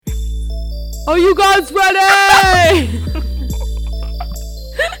Are you guys ready?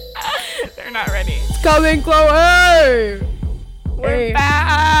 They're not ready. It's coming, Chloe. We're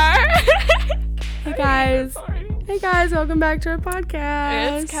back. Hey guys. Hey guys, welcome back to our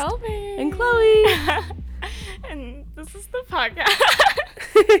podcast. It's Kelby. And Chloe. And this is the podcast.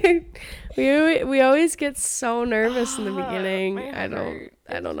 we always get so nervous in the beginning. I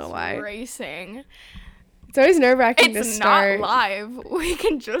don't know why. Racing. It's always nerve-wracking to start. It's not live. We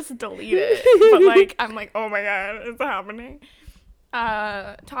can just delete it. But I'm like, oh my god, it's happening.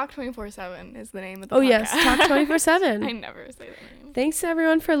 Talk 24/7 is the name of the podcast. Oh yes, Talk 24/7. I never say the name. Thanks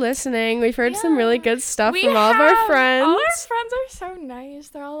everyone for listening. We've heard some really good stuff from all of our friends. All our friends are so nice.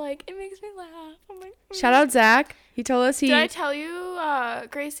 They're all like, it makes me laugh. I'm like, shout out Zach. He told us Did I tell you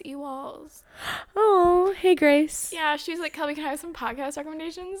Grace Ewalls? Oh, hey Grace. Yeah, she's like, Kelby, can I have some podcast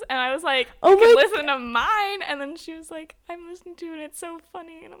recommendations? And I was like, oh, you can listen to mine. And then she was like, I'm listening to it. It's so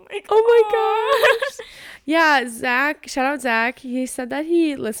funny. And I'm like, oh my gosh. Yeah, Zach. Shout out Zach. He said that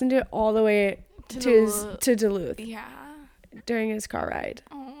he listened to it all the way to Duluth. Yeah. During his car ride.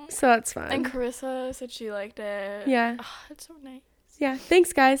 Aww. So that's fun. And Carissa said she liked it. Yeah. Oh, it's so nice. Yeah.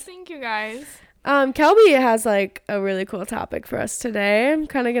 Thanks, guys. Thank you, guys. Kelby has like a really cool topic for us today. I'm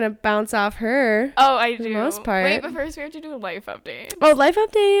kind of gonna bounce off her. Oh, I do. For the most part. Wait, but first we have to do a life update. Oh, life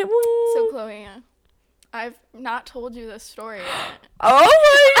update. Woo. So Chloe, I've not told you this story yet.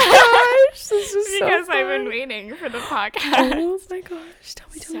 Oh my gosh, this is so because fun. I've been waiting for the podcast. Oh my gosh, tell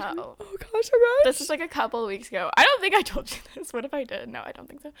me. So, oh gosh. This was like a couple of weeks ago. I don't think I told you this. What if I did? No, I don't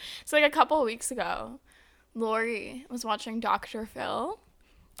think so. So like a couple of weeks ago, Lori was watching Dr. Phil.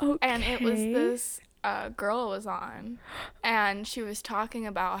 Okay. And it was this girl was on, and she was talking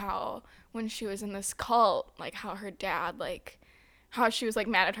about how when she was in this cult, like how her dad, like how she was like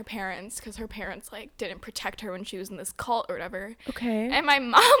mad at her parents because her parents like didn't protect her when she was in this cult or whatever. Okay. And my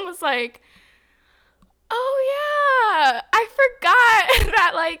mom was like, oh yeah, I forgot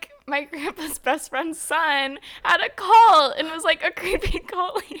that like my grandpa's best friend's son had a cult and was like a creepy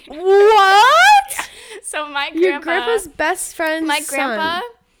cult leader. What? Yeah. So Your grandpa's best friend's son.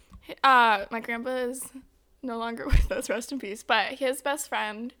 My grandpa is no longer with us, rest in peace, but his best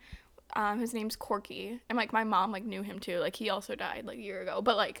friend, his name's Corky, and like my mom like knew him too, like he also died like a year ago,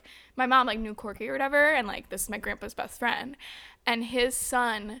 but like my mom like knew Corky or whatever, and like this is my grandpa's best friend, and his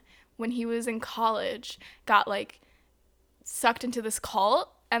son, when he was in college, got like sucked into this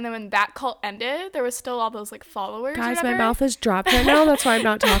cult. And then when that cult ended, there was still all those, like, followers. Guys, my mouth is dropped right now. That's why I'm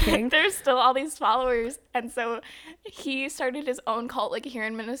not talking. There's still all these followers. And so he started his own cult, like, here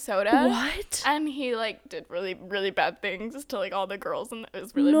in Minnesota. What? And he, like, did really, really bad things to, like, all the girls. And it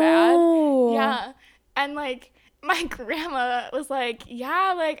was really bad. Yeah. And, like, my grandma was like,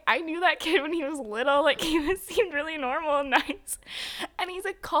 yeah, like, I knew that kid when he was little. Like, he seemed really normal and nice. And he's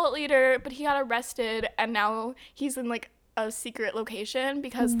a cult leader, but he got arrested. And now he's in, like, a secret location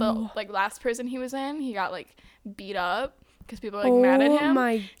because the like last prison he was in, he got like beat up because people are like mad at him.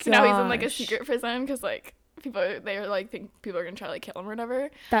 My so now he's in like a secret prison because like they're like think people are gonna try to like kill him or whatever.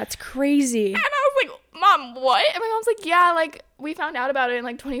 That's crazy. And I was like, Mom, what? And my mom's like, yeah, like we found out about it in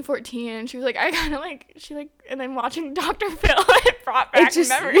like 2014. And she was like, I kind of like and then watching Dr. Phil, it brought back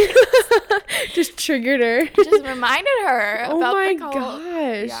memories. Just triggered her. Just reminded her about my the cult.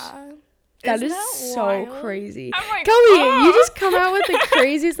 Gosh. Yeah. That is so wild? crazy. I'm like, Kelby, you just come out with the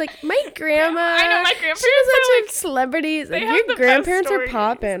craziest, like, my grandma. I know, my grandparents she was are like celebrities. Like, have your the grandparents best are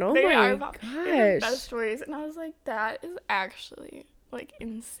popping. Oh they my gosh. gosh. They have the best stories. And I was like, that is actually, like,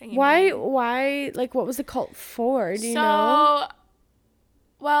 insane. Why, like, what was the cult for? Do you know?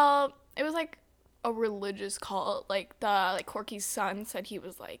 Well, it was, like, a religious cult. Like, Corky's son said he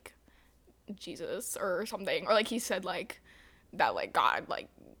was, like, Jesus or something. Or, like, he said, like, that, like, God, like,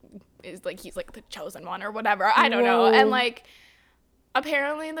 is like he's like the chosen one or whatever. I don't know. And like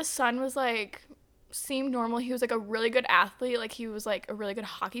apparently the son was like seemed normal. He was like a really good athlete. Like he was like a really good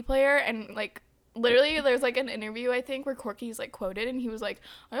hockey player. And like literally there's like an interview I think where Corky's like quoted and he was like,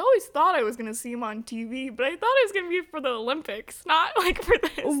 I always thought I was gonna see him on TV, but I thought it was gonna be for the Olympics, not like for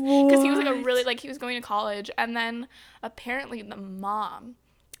this. Because he was like a really like he was going to college. And then apparently the mom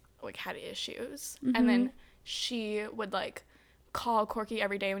like had issues. And then she would like call Corky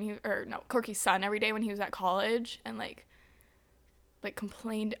every day Corky's son every day when he was at college and like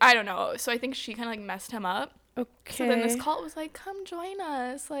complained. I don't know. So I think she kind of like messed him up. Okay. So then this cult was like, come join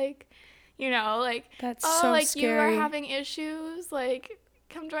us. Like, you know, like, that's so like scary. You are having issues. Like,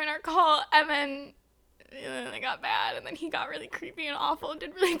 come join our cult. And then it got bad. And then he got really creepy and awful and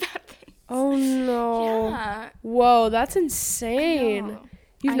did really bad things. Oh no. Yeah. Whoa, that's insane.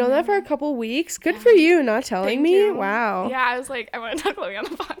 You've known that for a couple weeks? Good for you not telling me. You. Wow. Yeah, I was like, I want to talk Chloe on the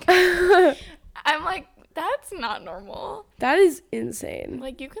podcast. I'm like, that's not normal. That is insane.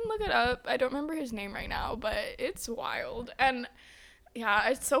 Like, you can look it up. I don't remember his name right now, but it's wild. And yeah,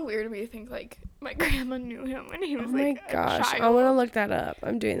 it's so weird to me to think like my grandma knew him when he was like a child. I want to look that up.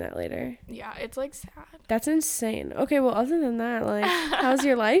 I'm doing that later. Yeah, it's like sad. That's insane. Okay, well, other than that, like, how's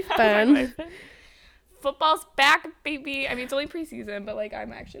your life been? Football's back, baby. I mean, it's only preseason, but like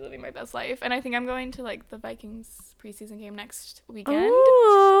I'm actually living my best life, and I think I'm going to like the Vikings preseason game next weekend.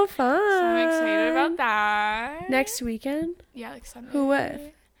 Oh, fun! So I'm excited about that. Next weekend? Yeah, like Sunday. Who with?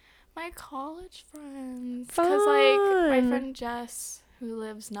 My college friends. Fun. Because like my friend Jess, who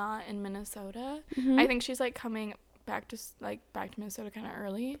lives not in Minnesota, I think she's like coming back to Minnesota kind of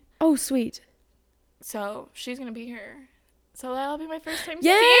early. Oh, sweet. So she's gonna be here. So that'll be my first time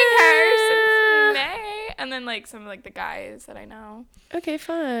Yeah! seeing her since May. And then like some of like the guys that I know. Okay,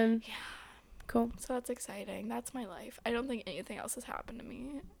 fun. Yeah. Cool. So that's exciting. That's my life. I don't think anything else has happened to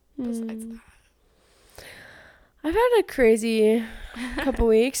me besides that. I've had a crazy couple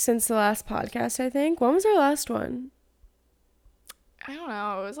weeks since the last podcast, I think. When was our last one? I don't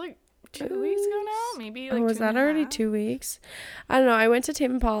know. It was like 2 weeks ago now? Maybe like was that already 2 weeks? I don't know. I went to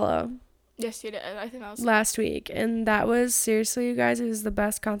Tame Impala. Yes, you did. I think that was last week. And that was, seriously, you guys, it was the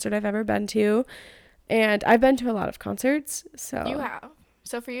best concert I've ever been to. And I've been to a lot of concerts, so. You have.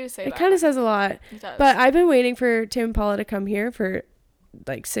 So for you to say that. It kind of says a lot. It does. But I've been waiting for Tame Impala to come here for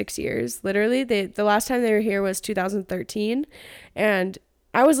like 6 years, literally. The last time they were here was 2013, and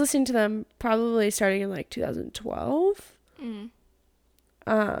I was listening to them probably starting in like 2012.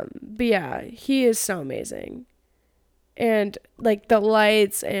 But yeah, he is so amazing, and like the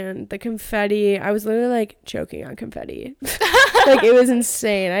lights and the confetti, I was literally like choking on confetti. Like it was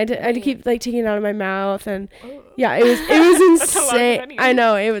insane. I had to keep like taking it out of my mouth, and yeah, it was insane. I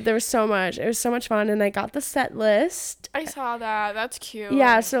know, there was so much. It was so much fun, and I got the set list. I saw that. That's cute.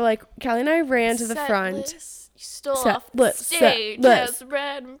 Yeah, so like Callie and I ran to the front. List. You stole off the stage. Has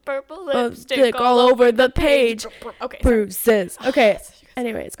red and purple lipstick all over the page. Okay. Bruises. Okay.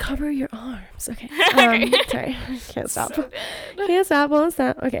 Anyways, cover your arms. Okay. Sorry. Can't stop. Can't stop. Won't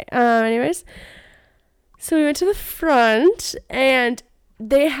stop. Okay. Anyways. So we went to the front, and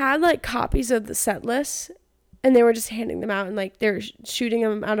they had like copies of the set list, and they were just handing them out, and like they're shooting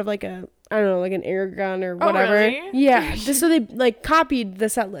them out of like a, I don't know, like an air gun or whatever. Oh, really? Yeah. So they like copied the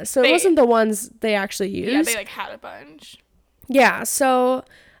set list. So it wasn't the ones they actually used. Yeah, they like had a bunch. Yeah. So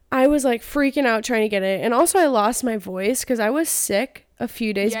I was like freaking out trying to get it. And also I lost my voice because I was sick a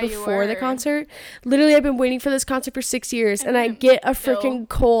few days before the concert. Literally, I've been waiting for this concert for 6 years, and I get a freaking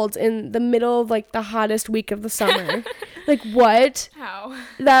cold in the middle of like the hottest week of the summer. Like, what? How?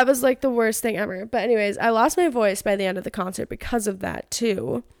 That was like the worst thing ever. But anyways, I lost my voice by the end of the concert because of that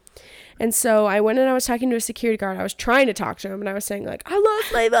too. And so I went and I was talking to a security guard. I was trying to talk to him, and I was saying like, I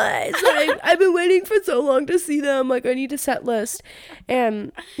lost my voice. Like, I've been waiting for so long to see them. Like, I need a set list.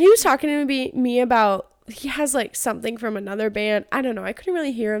 And he was talking to me about, he has like something from another band. I don't know. I couldn't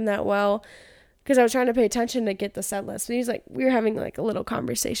really hear him that well because I was trying to pay attention to get the set list. But he's like, we were having like a little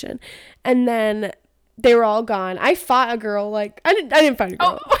conversation, and then they were all gone. I fought a girl. Like, I didn't fight a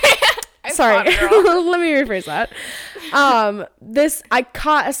girl. Sorry. Let me rephrase that. I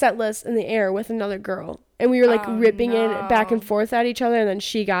caught a set list in the air with another girl, and we were like ripping it back and forth at each other, and then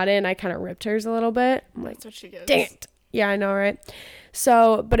she got in. I kind of ripped hers a little bit. I'm like, that's what she gets. Dang it. Yeah, I know, right?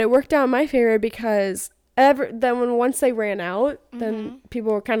 So, but it worked out in my favor because once they ran out, then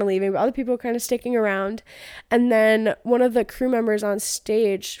people were kind of leaving, but other people were kind of sticking around. And then one of the crew members on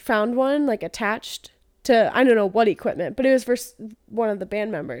stage found one like attached to, I don't know what equipment, but it was for one of the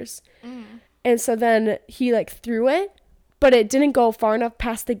band members. And so then he like threw it, but it didn't go far enough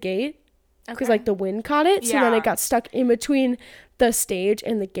past the gate because like the wind caught it. So then it got stuck in between the stage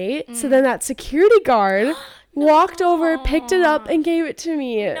and the gate. So then that security guard walked over, picked it up, and gave it to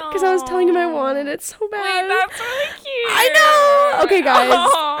me because I was telling him I wanted it so bad. Wait, that's really cute. I know. Okay, guys.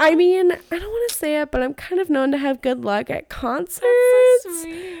 I mean, I don't want to say it, but I'm kind of known to have good luck at concerts. That's so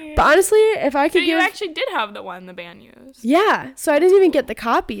sweet. But honestly, if I could you actually did have the one the band used. Yeah. So I didn't even get the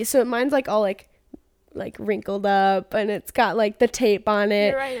copy. So mine's like all like wrinkled up, and it's got like the tape on it.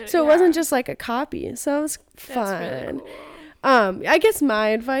 You're right, so it wasn't just like a copy. So it was fun. That's really cool. I guess my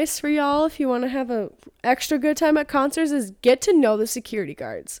advice for y'all, if you want to have a extra good time at concerts, is get to know the security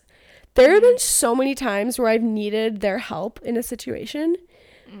guards. There have been so many times where I've needed their help in a situation.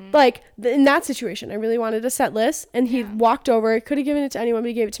 Like in that situation, I really wanted a set list, and he walked over, could have given it to anyone, but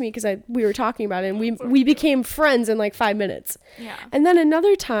he gave it to me because we were talking about it, and we became friends in like 5 minutes. Yeah. And then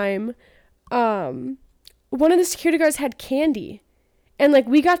another time, one of the security guards had candy. And, like,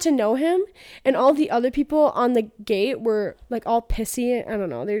 we got to know him, and all the other people on the gate were, like, all pissy. I don't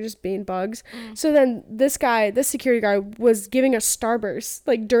know. They were just being bugs. So then this security guard was giving us Starburst,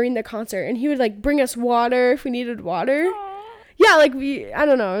 like, during the concert. And he would, like, bring us water if we needed water. Aww. Yeah, like, I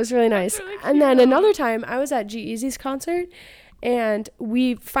don't know. It was really nice. Really and then another time, I was at G-Eazy's concert, and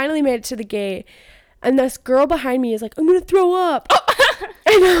we finally made it to the gate. And this girl behind me is like, I'm going to throw up.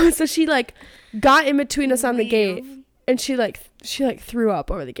 And so she, like, got in between us on the gate. And she threw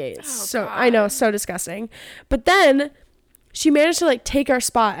up over the gate. Oh, so God. I know, so disgusting. But then she managed to, like, take our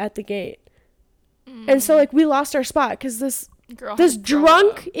spot at the gate. And so, like, we lost our spot because this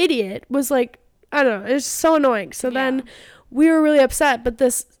drunk idiot was, like, I don't know, it's so annoying. So then we were really upset, but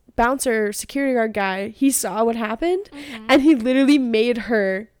this bouncer security guard guy, he saw what happened, and he literally made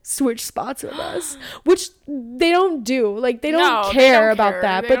her switch spots with us, which they don't do. Like, they don't care about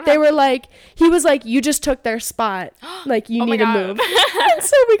that. But they were like, he was like, you just took their spot. Like, you need to move.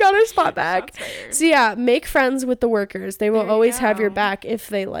 So we got our spot back. So yeah, make friends with the workers. They will always have your back if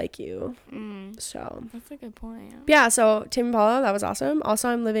they like you. So that's a good point. Yeah, so Tim and Paula, that was awesome. Also,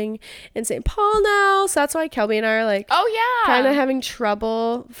 I'm living in St. Paul now, so that's why Kelby and I are, like, kind of having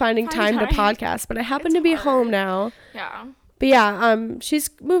trouble finding time to podcast. But I happen to be home now. Yeah. But yeah,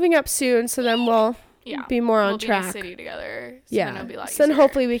 she's moving up soon, so then we'll be more on track. We'll be in the city together. So yeah. Then it'll be like so then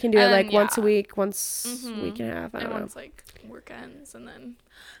hopefully we can do it, like, then, once a week, once a week and a half. I don't know. Once, like, work ends, and then.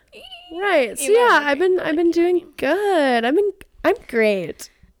 Right. So yeah, I've been doing good. I'm great.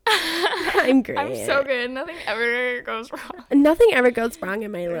 I'm great. I'm so good. Nothing ever goes wrong. Nothing ever goes wrong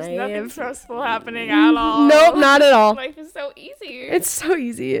in my There's life. nothing stressful happening at all. Nope, not at all. Life is so easy. It's so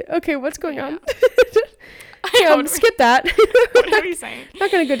easy. Okay, what's going on? Skip that. What are we saying?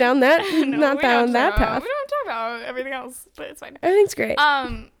 Not gonna go down that. No, not down that path. We don't talk about everything else, but it's fine. Everything's great.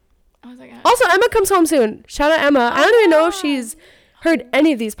 I was like, also, Emma comes home soon. Shout out Emma. I don't even know if she's heard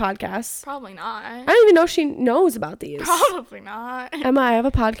any of these podcasts. Probably not. I don't even know if she knows about these. Probably not. Emma, I have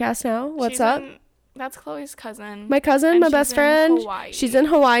a podcast now. What's up? That's Chloe's cousin. My cousin, my best friend. Hawaii. She's in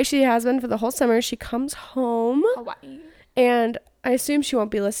Hawaii. She has been for the whole summer. She comes home. Hawaii. And I assume she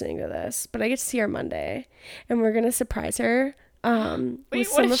won't be listening to this, but I get to see her Monday, and we're gonna surprise her. With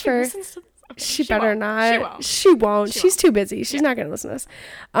some of her. Okay, she better not. She won't. She's too busy. She's not gonna listen to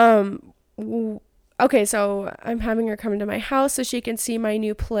this. Okay, so I'm having her come into my house so she can see my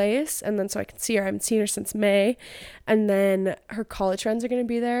new place, and then so I can see her. I haven't seen her since May, and then her college friends are gonna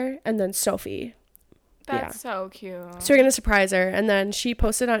be there, and then Sophie. That's so cute. So we're gonna surprise her, and then she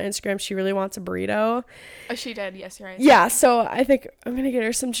posted on Instagram she really wants a burrito. Oh, she did. Yes, you're right. Yeah, so I think I'm gonna get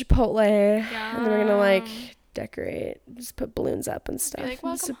her some Chipotle, and then we're gonna, like, decorate, just put balloons up and stuff, like,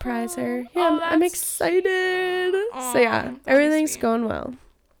 and surprise her. home. Yeah, I'm excited. So yeah, everything's going well.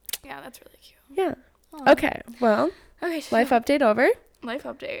 Yeah, that's really cute. Yeah. Aww. Okay. Well. Okay. So life update over. Life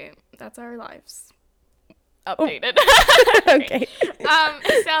update. That's our lives. Updated. Okay.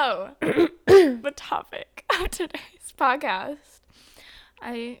 So the topic of today's podcast,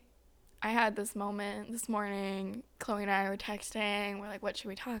 I had this moment this morning. Chloe and I were texting. We're like, what should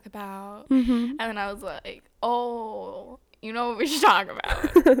we talk about? And then I was like, oh, you know what we should talk about?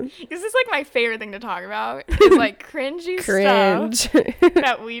 Because it's, like, my favorite thing to talk about is, like, cringy stuff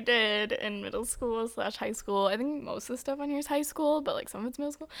that we did in middle school / high school. I think most of the stuff on here is high school, but, like, some of it's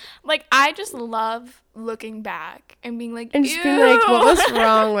middle school. Like, I just love looking back and being like, and just being like, what was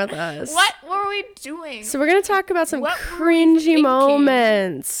wrong with us? What were we doing? So we're gonna talk about some cringy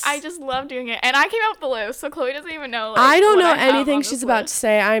moments. I just love doing it, and I came up with the list, so Chloe doesn't even know. Like, I don't know anything she's about to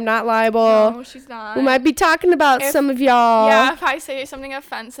say. I'm not liable. No, she's not. We might be talking about some of y'all. Yeah, if I say something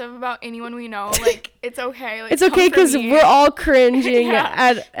offensive about anyone we know, like, it's okay. Like, it's okay because we're all cringing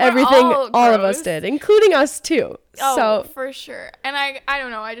at everything all of us did, including us too. Oh, so for sure. And I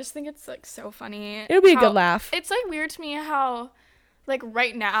don't know. I just think it's, like, so funny. It'll be a good laugh. It's, like, weird to me how, like,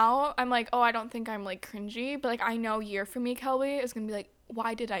 right now I'm like, oh, I don't think I'm, like, cringy, but, like, I know year for me, Kelby, is gonna be like,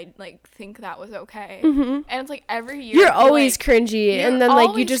 why did I, like, think that was okay? And it's like every year you're always, like, cringy, and then,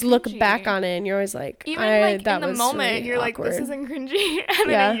 like, you just cringy. Look back on it and you're always like, even like that in the moment really you're awkward. like, this isn't cringy, and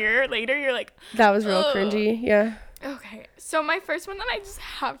then a year later you're like, that was real cringy. Yeah. Okay, so my first one that I just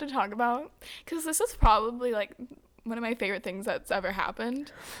have to talk about, because this is probably, like, one of my favorite things that's ever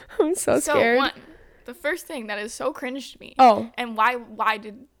happened. I'm so scared. The first thing that is so cringe to me. Oh. And why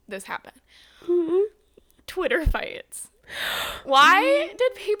did this happen? Twitter fights. Why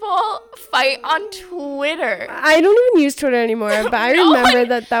did people fight on Twitter? I don't even use Twitter anymore, but I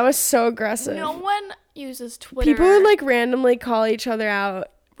remember that was so aggressive. No one uses Twitter. People would, like, randomly call each other out.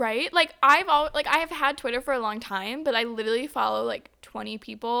 Right? Like, I have had Twitter for a long time, but I literally follow, like, 20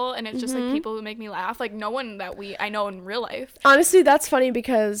 people, and it's just like people who make me laugh. Like no one that I know in real life. Honestly, that's funny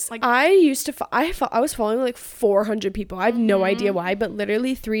because Like, I used to I was following like 400 people. I have no idea why, but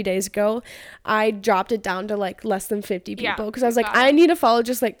literally 3 days ago I dropped it down to like less than 50 people because I was like, I need to follow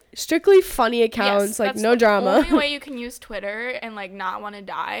just like strictly funny accounts, like no drama. The only way you can use Twitter and like not want to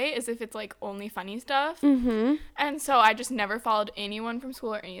die is if it's like only funny stuff. And so I just never followed anyone from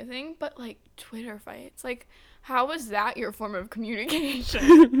school or anything, but like Twitter fights, like how was that your form of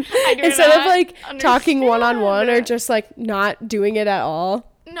communication? Instead of like talking one-on-one or just like not doing it at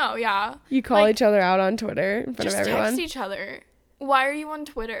all. No, yeah. You call each other out on Twitter in front of everyone. Just text each other. Why are you on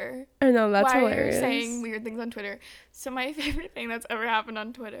Twitter? I know, that's hilarious. Why are you saying weird things on Twitter? So my favorite thing that's ever happened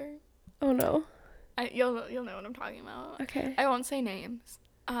on Twitter. Oh no. You'll know what I'm talking about. Okay. I won't say names.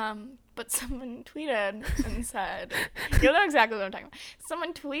 But someone tweeted and said, you'll know exactly what I'm talking about.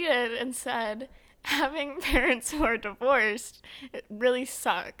 Someone tweeted and said, having parents who are divorced, it really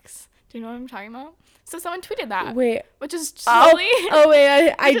sucks. Do you know what I'm talking about? So someone tweeted that. Wait. Which is totally... Oh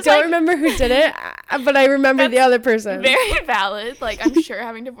wait, I don't remember who did it, but I remember the other person. Very valid. Like, I'm sure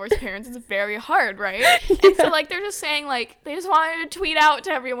having divorced parents is very hard, right? Yeah. And so, like, they're just saying, like, they just wanted to tweet out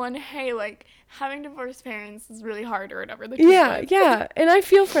to everyone, hey, like, having divorced parents is really hard or whatever. Yeah. And I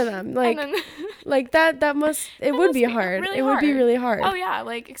feel for them. Like, like that would be hard. Really it would be really hard. Oh, yeah.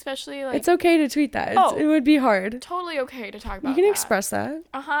 Like, especially, like... It's okay to tweet that. It would be hard. Totally okay to talk about You can express that.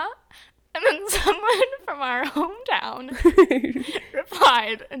 Uh-huh. And then someone from our hometown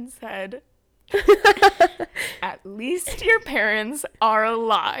replied and said, at least your parents are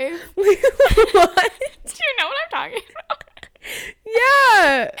alive. What? Do you know what I'm talking about?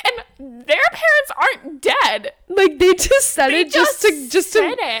 Yeah. And their parents aren't dead. Like they just said it just to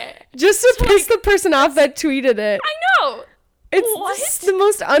piss the person off that tweeted it. I know. It's the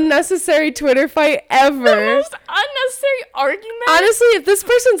most unnecessary Twitter fight ever. The most unnecessary argument. Honestly, if this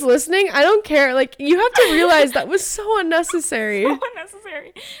person's listening, I don't care. Like, you have to realize that was so unnecessary. So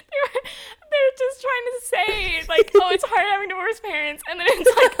unnecessary. They're just trying to say, like, oh, it's hard having divorced parents. And then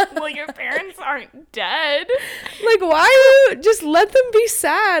it's like, well, your parents aren't dead. Like, why? Just let them be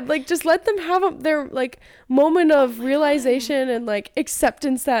sad. Like, just let them have their, like, moment of realization and, like,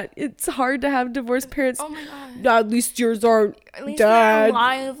 acceptance that it's hard to have divorced parents. Oh, my God. At least yours aren't At least dead. they're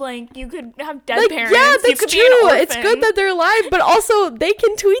alive. Like, you could have dead like, parents. Yeah, that's you could true. Be an orphan. It's good that they're alive, but also they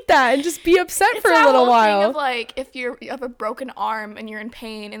can tweet that and just be upset for a little while. Thing of, like, if you have a broken arm and you're in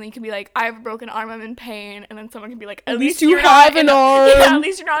pain, and then you can be like, I have a broken arm, I'm in pain, and then someone can be like, at least you have an arm. Yeah, at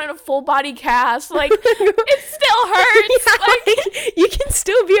least you're not in a full body cast. Like, it still hurts. Yeah, like, you can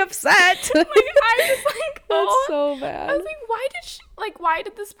still be upset. Like, I was like, that's so bad. I was like, why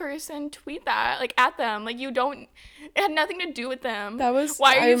did this person tweet that, like, at them? Like, it had nothing to do with them.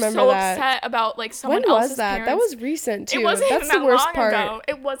 Why are you so upset about, like, someone else's parents? That was recent too. It wasn't That's even the worst long part. ago.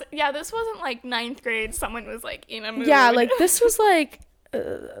 It wasn't. Yeah, this wasn't like 9th grade. Someone was like in a mood. Yeah, like this was like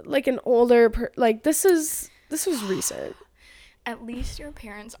an older like this was recent. At least your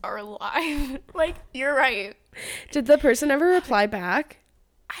parents are alive. Like, you're right. Did the person ever reply back?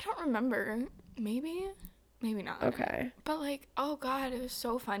 I don't remember. Maybe not. Okay. But like, oh God, it was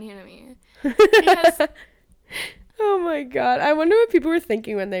so funny to me. Because oh my God. I wonder what people were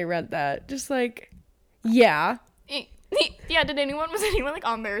thinking when they read that. Just like, yeah. Yeah, was anyone like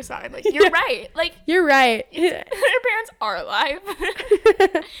on their side? Like, you're right. Like, you're right. Their parents are alive.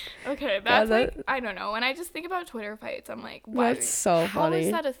 Okay, that's like, I don't know. When I just think about Twitter fights, I'm like, why? That's so funny. How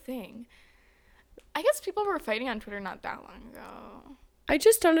is that a thing? I guess people were fighting on Twitter not that long ago. I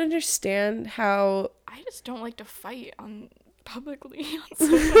just don't understand how. I just don't like to fight publicly on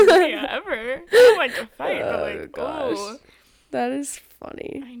social media ever. I don't like to fight, but like, gosh. Oh. That is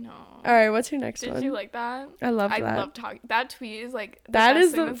funny. I know. All right, what's your next one? Did you like that? I love that. I love talking. That tweet is like that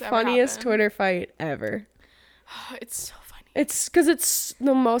is the funniest Twitter fight ever. It's so funny. It's because it's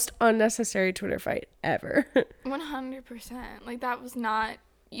the most unnecessary Twitter fight ever. 100%. Like, that was not.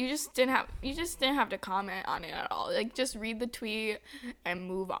 You just didn't have to comment on it at all. Like, just read the tweet and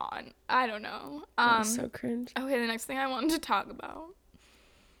move on. I don't know. That's so cringe. Okay, the next thing I wanted to talk about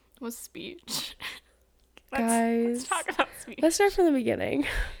was speech. Let's talk about speech. Let's start from the beginning.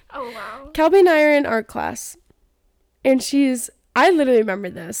 Oh, wow. Kelby and I are in art class. And I literally remember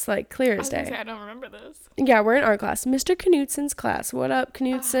this, like, clear as day. I don't remember this. Yeah, we're in art class. Mr. Knutsen's class. What up,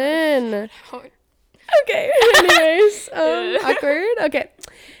 Knutsen? Okay, anyways. Awkward. Okay.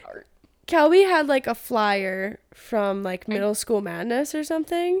 Kelby had, like, a flyer from, like, Middle School Madness or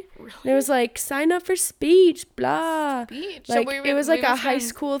something. Really? And it was, like, sign up for speech, blah. Speech? Like, so it was, like, a high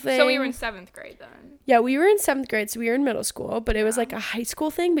school thing. So we were in 7th grade then? Yeah, we were in 7th grade, so we were in middle school. But it was, like, a high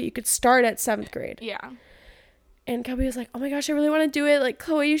school thing, but you could start at 7th grade. Yeah. And Kelby was like, oh my gosh, I really want to do it. Like,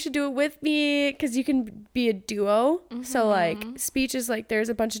 Chloe, you should do it with me because you can be a duo. Mm-hmm. So, like, speech is like there's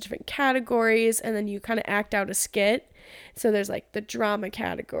a bunch of different categories and then you kind of act out a skit. So there's like the drama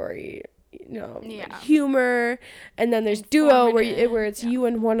category, like humor, and then there's duo where it's you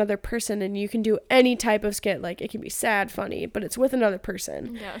and one other person and you can do any type of skit. Like, it can be sad, funny, but it's with another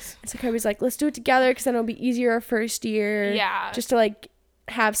person. Yes. So Kelby's like, let's do it together because then it'll be easier our first year. Yeah. Just to, like,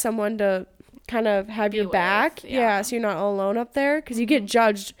 have someone to kind of have your back, so you're not all alone up there because you get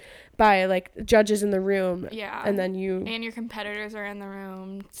judged by like judges in the room, and then and your competitors are in the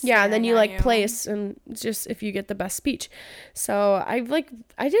room, and then you like place, and just if you get the best speech. So I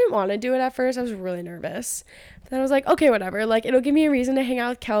didn't want to do it at first. I was really nervous, but then I was like, okay, whatever, like it'll give me a reason to hang out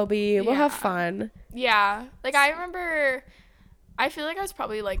with Kelby. We'll have fun. Like I remember, I feel like I was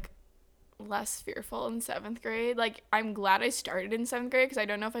probably like less fearful in 7th grade. Like, I'm glad I started in 7th grade because I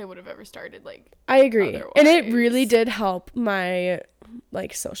don't know if I would have ever started, like, I agree otherwise. And it really did help my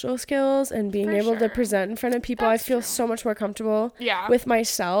like social skills and being able to present in front of people. That's I feel so much more comfortable with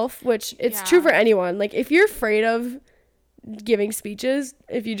myself, which it's true for anyone. Like, if you're afraid of giving speeches,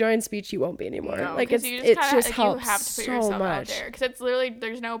 if you join speech, you won't be anymore. No, like, it just helps you have to put so yourself much out there because it's literally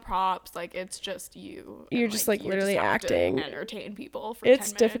there's no props. Like, it's just you. You're just like literally acting, to entertain people for 10 it's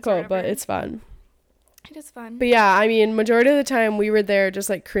minutes difficult, but it's fun. It is fun. But yeah, I mean, majority of the time we were there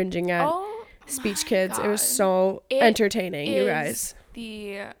just like cringing at speech kids. God. It was so entertaining, you guys.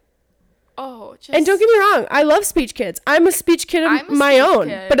 And don't get me wrong, I love speech kids. I'm a speach kid of my own,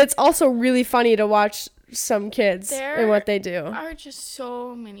 but it's also really funny to watch some kids and what they do. There are just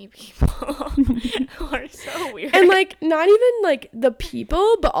so many people who are so weird. And like not even like the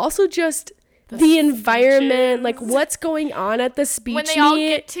people, but also just the environment, speeches. Like what's going on at the speech when they all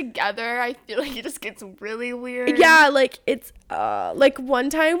get together, I feel like it just gets really weird. Yeah, like it's like one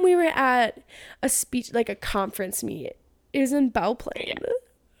time we were at a speech, like a conference meet. It was in Belle Plaine.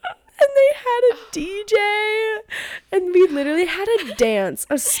 And they had a DJ, and we literally had a dance,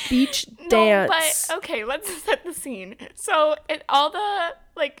 a speech dance. But okay, let's set the scene. So all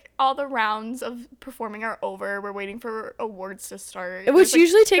the rounds of performing are over. We're waiting for awards to start. Which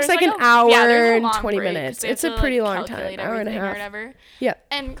usually takes like an hour and 20 minutes. It's a pretty long time, hour and a half. Or whatever. Yeah.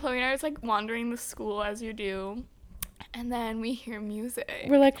 And Chloe and I was like wandering the school as you do. And then we hear music.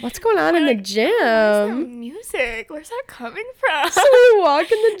 We're like, what's going on in the gym? Where's the music? Where's that coming from? So we walk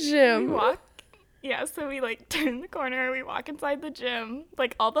in the gym. So we like turn the corner. We walk inside the gym.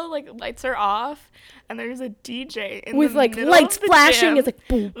 Like all the like lights are off, and there's a DJ in with the like middle lights of the flashing. gym. It's like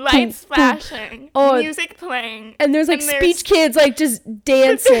boom, lights boom, flashing, boom. Oh, music playing, and there's like speech kids like just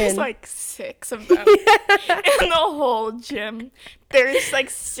dancing. There's like 6 of them in the whole gym. There's like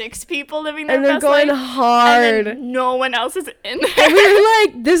 6 people living their and they're best going life, hard. And no one else is in there. And we were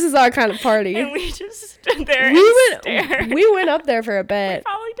like, this is our kind of party. And we just stood there stared. We went up there for a bit. We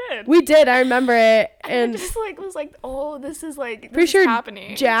probably did. We did. I remember it. And just like was like, oh, this is like pretty sure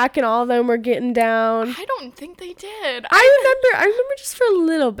happening. Jack and all of them were getting down. I don't think they did. I remember just for a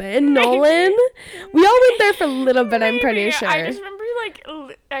little bit. And Nolan, we all went there for a little bit. I'm pretty sure. I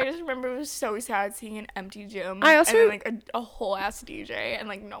just remember it was so sad seeing an empty gym. I also and then, like a whole ass DJ and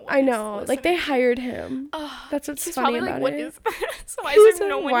like no one. I know, like they hired him. That's what's funny about like, it. What is this? Why is there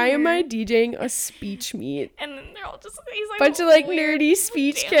no one Why here? am I DJing a speech meet? And then they're all just these like bunch of like nerdy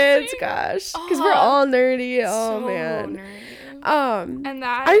speech kids. Gosh, because we're all nerdy. Oh so man. Nerdy. And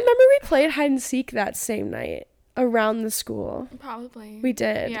that I remember we played hide and seek that same night around the school. Probably. We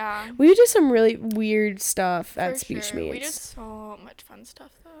did. Yeah. We did some really weird stuff at speech meets. We did so much fun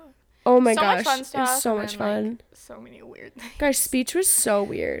stuff though. Oh my gosh. Much fun stuff, it was so much fun. Like, so many weird things. Gosh, speech was so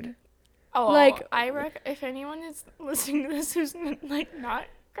weird. Oh, like if anyone is listening to this who's like not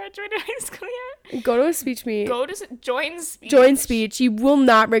graduated high school yet, go to a speech meet. Join speech. Join speech. You will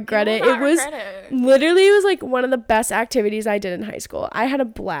not regret it. It was literally like one of the best activities I did in high school. I had a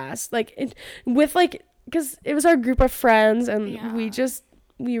blast. Like with like because it was our group of friends and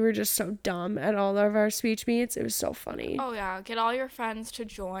we were just so dumb at all of our speech meets. It was so funny. Oh yeah, get all your friends to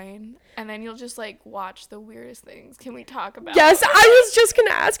join, and then you'll just like watch the weirdest things. Can we talk about? Yes, I was just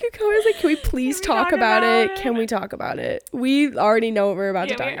gonna ask you. I was like, can we please talk about it? Can we talk about it? We already know what we're about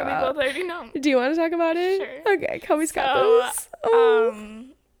to talk about. We both already know. Do you want to talk about it? Sure. Okay, Kelby's got this.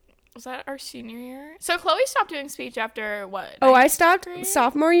 Was that our senior year? So Chloe stopped doing speech after what? I stopped. Grade?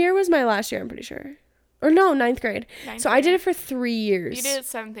 Sophomore year was my last year. I'm pretty sure. Or no, 9th grade. I did it for 3 years. You did it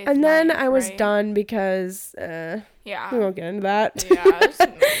 7th, 8th, and then 9th, I was right? done because, we won't get into that. Yeah,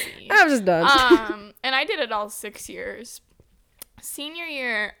 I was just done. And I did it all 6 years. Senior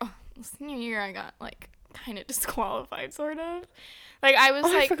year, I got, like, kind of disqualified, sort of. Like, I was,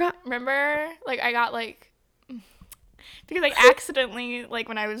 I forgot. Remember? Like, I got, like, Because I accidentally, like,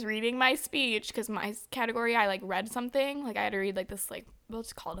 when I was reading my speech, because my category, I, like, read something. Like, I had to read, like, this, like, we'll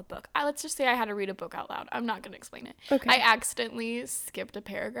just call it a book. Let's just say I had to read a book out loud. I'm not going to explain it. Okay. I accidentally skipped a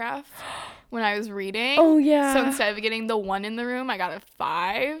paragraph when I was reading. Oh, yeah. So instead of getting the 1 in the room, I got a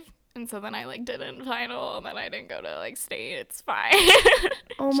 5. And so then I, like, didn't final, and then I didn't go to, like, state. It's fine.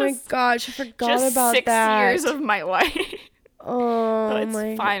 Oh, my gosh. I forgot just about 6 that. years of my life. Oh, But it's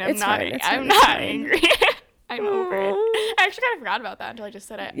my fine. It's I'm fine. not angry. I'm over it. I actually kind of forgot about that until I just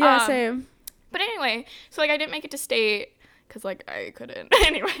said it. Yeah, same. But anyway, so, like, I didn't make it to state because, like, I couldn't.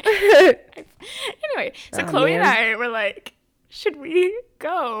 Anyway, so Chloe and I were like, should we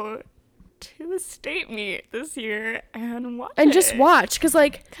go to the state meet this year and watch it? And just watch, because,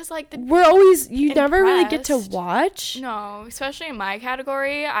 like, we're always, you never really get to watch. No, especially in my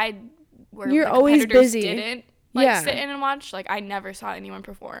category, You're always busy. Didn't, like, sit in and watch. Like, I never saw anyone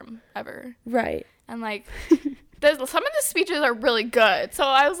perform, ever. Right. And, like, some of the speeches are really good. So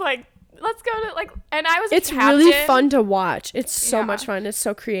I was like, let's go to, like, and I was It's really fun to watch. It's so much fun. It's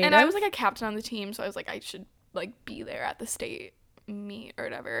so creative. And I was, like, a captain on the team, so I was like, I should, like, be there at the state meet or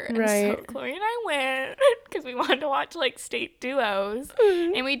whatever. And so Chloe and I went because we wanted to watch, like, state duos.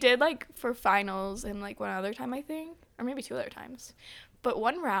 And we did, like, for finals and, like, one other time, I think. Or maybe 2 other times. But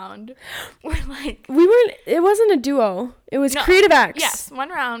one round, we're like... It wasn't a duo. It was Creative X. Yes, one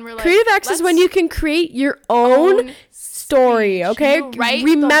round, we're like... Creative X is when you can create your own story, okay? You write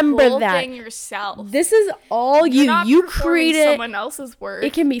Remember the whole that. thing yourself. This is all you. You create it. Someone else's work.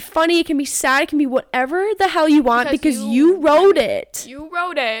 It can be funny, it can be sad, it can be whatever the hell you want because you wrote it. You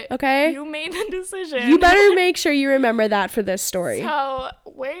wrote it. Okay? You made the decision. You better make sure you remember that for this story. So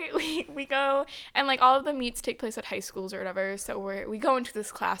we go, and, like, all of the meets take place at high schools or whatever. So we go into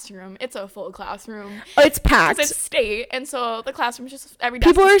this classroom. It's a full classroom. Oh, it's packed. It's state, and so the classroom's just every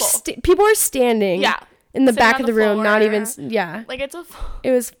desk is full. People are standing. Yeah. In the back of the room, not even. Yeah. Like, it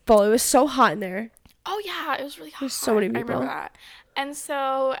was full. It was so hot in there. Oh yeah, it was really hot. There's so many people. I remember that. And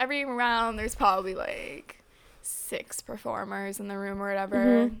so every round, there's probably, like, 6 performers in the room or whatever.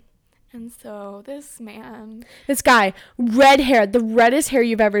 Mm-hmm. And so this guy, red hair, the reddest hair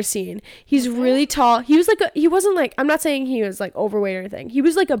you've ever seen. He's really tall. He was he wasn't like, I'm not saying he was, like, overweight or anything. He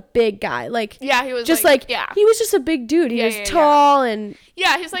was, like, a big guy. Like, yeah, he was just like he was just a big dude. He was tall and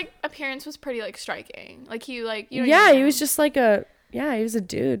his, like, appearance was pretty, like, striking. Like, he, like, you know. Yeah, he was just like he was a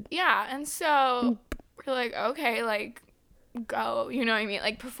dude. Yeah, and so we're like, okay, like, go, you know what I mean,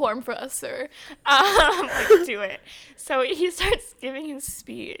 like, perform for us, or like, do it. So he starts giving his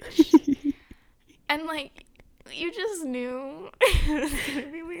speech and, like, you just knew it was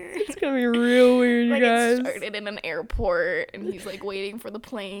gonna be weird. It's gonna be real weird, you like, guys. It started in an airport and he's, like, waiting for the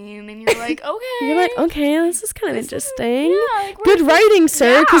plane and you're like, okay, this is kind of interesting. Like, good writing,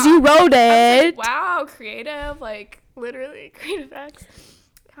 sir, because you wrote it. Like, wow, creative, like, literally creative acts.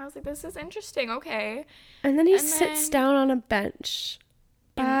 I was like, this is interesting, okay. And then he sits down on a bench.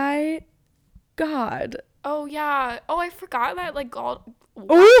 By God. Oh, yeah. Oh, I forgot that, like, God.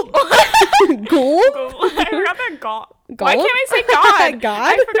 Oh! Gold? I forgot that God. Why can't I say God?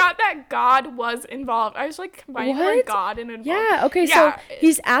 God? I forgot that God was involved. I was, like, combining the word God and involved. Yeah, okay, so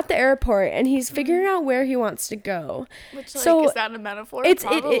he's at the airport and he's figuring out where he wants to go. Which, like, is that a metaphor? It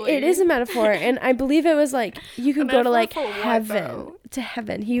is a metaphor, and I believe it was, like, you could go to, like, heaven. To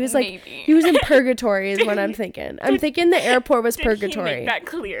heaven. He was, like, he was in purgatory is what I'm thinking. I'm thinking the airport was purgatory. Did he make that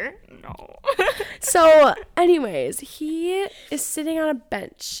clear? No. So, anyways, he is sitting on a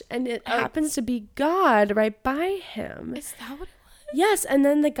bench, and it happens to be God right by him. Is that what it was? Yes, and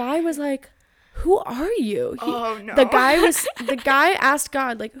then the guy was like, who are you? Oh, no. The guy asked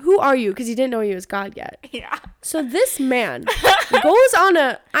God, like, who are you? Because he didn't know he was God yet. Yeah. So this man goes on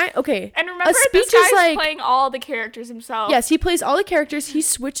And remember, a speech this guy's is like playing all the characters himself. Yes, he plays all the characters. He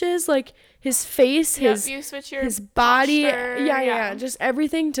switches, like, his face, you switch your his body. posture, Yeah. Just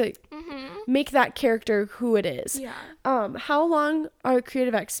everything to make that character who it is. Yeah. How long are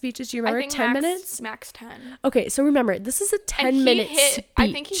Creative X speeches? Do you remember? I think 10 minutes? Max 10. Okay, so remember, this is a 10-minute speech.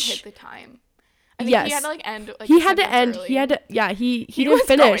 I think he hit the time. I think he had to, like, end. Like, he had to end. Early. He had to. Yeah, he didn't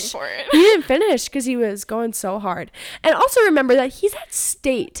finish. Going for it. He didn't finish because he was going so hard. And also remember that he's at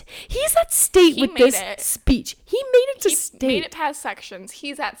state. He's at state with this speech. He made it to state. He made it past sections.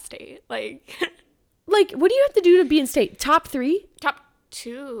 He's at state. Like, what do you have to do to be in state? Top 3? Top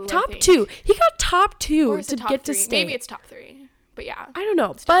 2. Top 2. He got top 2 to get to state. state. Maybe it's top 3. But yeah. I don't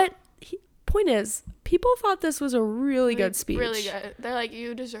know. But point is, people thought this was a really good speech. Really good. They're like,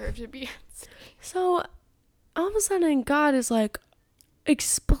 you deserve to be at state. So, all of a sudden, God is, like,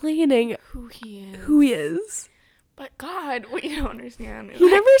 explaining who he is. But God, what you don't understand. He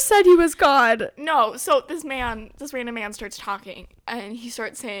never said he was God. No, so this random man starts talking, and he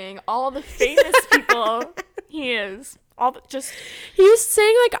starts saying all the famous people he is. He was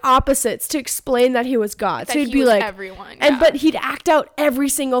saying like opposites to explain that he was God. So he'd be like everyone, but he'd act out every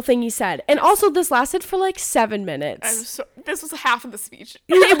single thing he said. And also this lasted for like 7 minutes. This was half of the speech.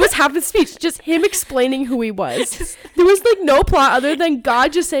 It was half the speech, just him explaining who he was. There was like no plot other than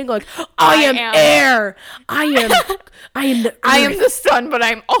God just saying like, I am air. I am the earth. I am the sun, but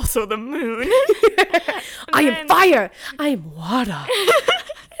I'm also the moon. I am fire. I am water.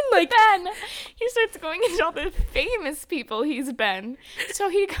 Like then he starts going into all the famous people he's been. So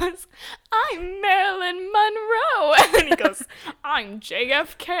he goes, I'm Marilyn Monroe. And then he goes, I'm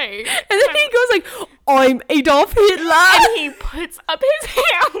JFK. And then he goes like, I'm Adolf Hitler. And he puts up his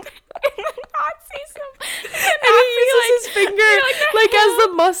hand in the Nazi symbol. And he uses his finger like as the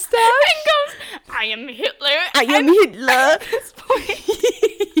mustache. And goes, I am Hitler. I am Hitler.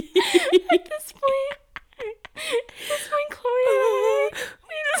 At this point, Chloe,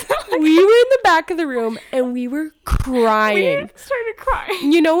 we were in the back of the room and we were crying. We started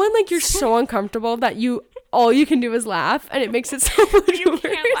crying. You know when like you're so uncomfortable that all you can do is laugh, and it makes it so much worse. You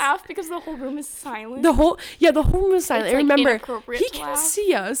can't laugh because the whole room is silent. The whole room is silent. It's, like, remember, inappropriate he to can laugh.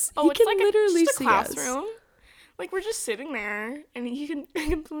 see us. Oh, he it's can like literally just a see classroom. us. Like we're just sitting there, and he can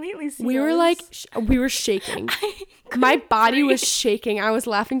completely see. We were like, we were shaking. My body was shaking. I was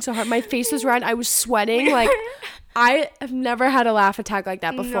laughing so hard. My face was red. I was sweating. Like, I have never had a laugh attack like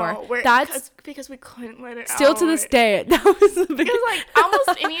that before. No, that's because we couldn't let it out. Still to this day, that was the biggest. Because like almost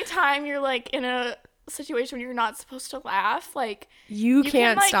any time you're like in a situation when you're not supposed to laugh, like you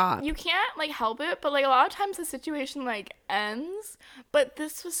can't like, stop. You can't like help it, but like a lot of times the situation like ends, but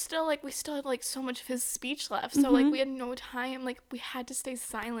this was still like we still had like so much of his speech left, so like we had no time, like we had to stay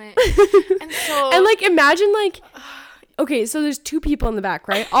silent. And like imagine like okay, so there's 2 people in the back,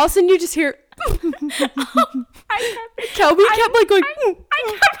 right? All of a sudden you just hear Kelby kept like going I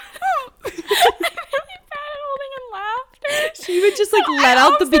kept I'm really bad at holding in laughter. She would just like let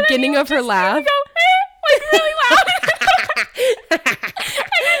out the beginning of her laugh. Go, like really loud. And I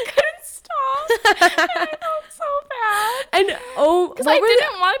couldn't stop. And I felt so bad. And because I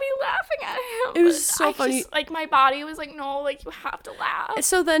didn't want to be laughing at him. It was so funny. Just, like my body was like, no, like you have to laugh.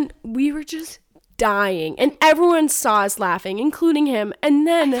 So then we were just dying, and everyone saw us laughing, including him. And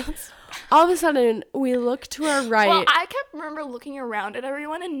then all of a sudden we look to our right. Well, I remember looking around at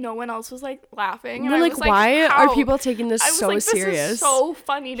everyone and no one else was like laughing. And we're like, why are people taking this so like, serious? This is so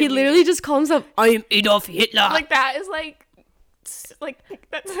funny to me. He literally just calls himself, I am Adolf Hitler. Like that is like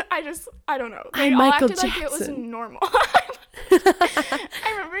that's I don't know. They I'm all Michael acted Jackson. like it was normal.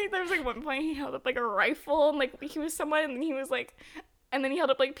 I remember there was like one point he held up like a rifle and like he was someone and he was like, and then he held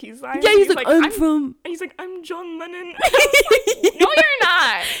up like peace signs. Yeah, he's like I'm John Lennon. Like, no, you're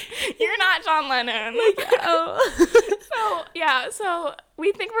not. You're not John Lennon. Like, oh. So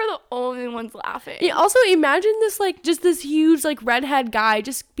we think we're the only ones laughing. Yeah, also imagine this like just this huge like redhead guy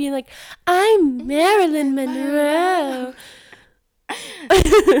just being like, I'm Marilyn Monroe.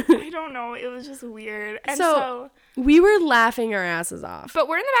 I don't know. It was just weird. And so we were laughing our asses off. But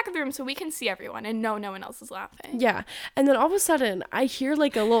we're in the back of the room so we can see everyone and no one else is laughing. Yeah. And then all of a sudden I hear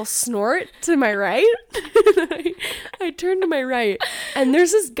like a little snort to my right. I turn to my right and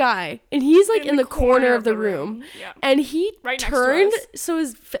there's this guy and he's like in the corner of the room. Yeah. And he turned so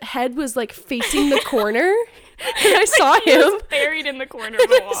his head was like facing the corner. And I saw him was buried in the corner of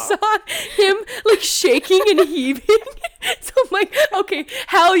the wall. I saw him like shaking and heaving. So I'm like, okay,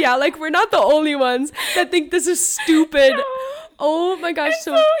 hell yeah, like we're not the only ones that think this is stupid. No. Oh my gosh. And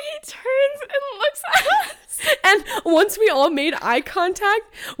so he turns and looks at us. And once we all made eye contact,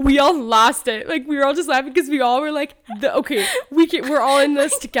 we all lost it. Like we were all just laughing because we all were like, okay, we're all in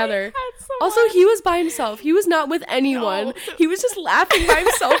this together. Also, he was by himself. He was not with anyone. No. He was just laughing by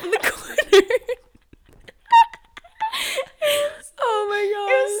himself in the corner. Oh my god!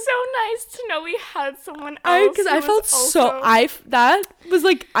 It was so nice to know we had someone else. Because I felt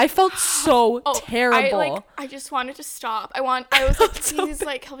I felt so terrible. I just wanted to stop. I was like, please,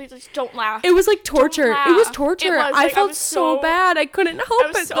 like, Kelby, just don't laugh. It was like torture. It was torture. I felt so bad. I couldn't help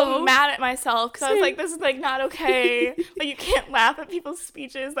it. I was so mad at myself because I was like, this is like not okay. Like you can't laugh at people's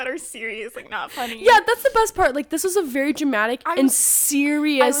speeches that are serious, like not funny. Yeah, that's the best part. Like this was a very dramatic and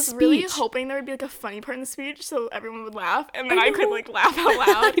serious speech. I was really hoping there would be like a funny part in the speech so everyone would laugh, and then I could like laugh out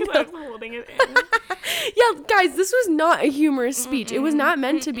loud because I was holding it in. Yeah, guys, this was not a humorous speech. It was not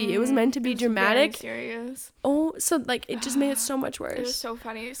meant to be. It was meant to be dramatic. Very serious. Oh, so like it just made it so much worse. It was so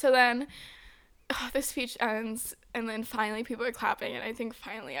funny. So then the speech ends, and then finally people are clapping, and I think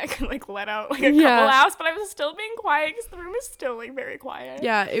finally I can like let out like a couple laughs, but I was still being quiet because the room is still like very quiet.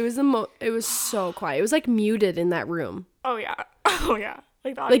 Yeah, it was it was so quiet. It was like muted in that room. Oh yeah. Oh yeah.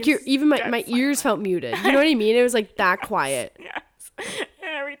 Like even my ears felt muted. You know what I mean? It was like that quiet. Yes. And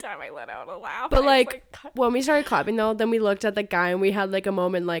every time I let out a laugh. But like when we started clapping though, then we looked at the guy and we had like a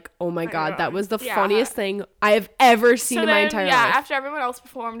moment like, oh my god, that was the funniest thing I have ever seen in my entire life. Yeah, after everyone else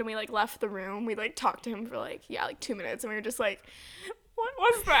performed and we like left the room, we like talked to him for like 2 minutes, and we were just like, what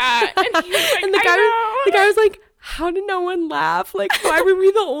was that? And he was like, and the guy was like, how did no one laugh? Like, why were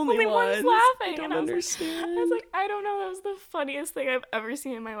we the only ones laughing? I don't and understand. I was like, I don't know. That was the funniest thing I've ever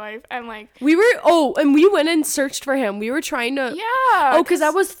seen in my life. And like, and we went and searched for him. We were trying to. Yeah. Oh, because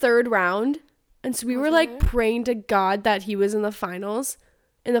that was third round. And so we were like praying to God that he was in the finals,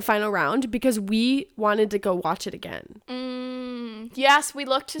 in the final round, because we wanted to go watch it again. Yes, we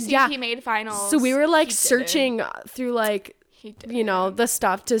looked to see if he made finals. So we were like searching through like, you know, the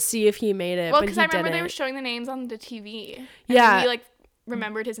stuff to see if he made it. Well, because I remember they were showing the names on the TV. Yeah. We like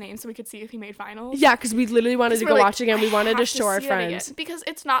remembered his name so we could see if he made finals. Yeah, because we literally wanted to go watch again. We wanted to show our friends. Because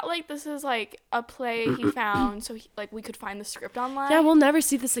it's not like this is like a play he found so like we could find the script online. Yeah, we'll never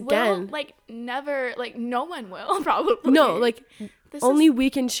see this again. Never, like no one will probably. No, like only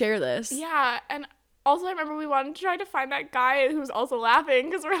we can share this. Yeah, and also, I remember we wanted to try to find that guy who was also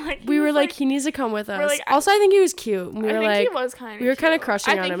laughing because we were like, he needs to come with us. Also, I think he was cute. We were like, he was kind of. We were kind of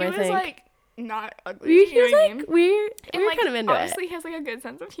crushing on him. I think he was like not ugly. He was like we were kind of into it. Honestly, he has like a good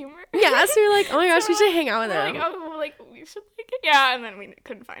sense of humor. Yeah, so we were like, oh my gosh, we should hang out with him. We should and then we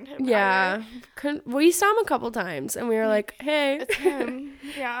couldn't find him. Yeah, we saw him a couple times, and we were like, hey, it's him.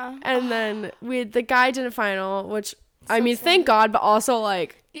 Yeah. And then the guy didn't final, which I mean, thank God, but also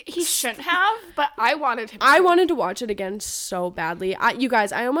like. He shouldn't have, but I wanted him to. I wanted to watch it again so badly. You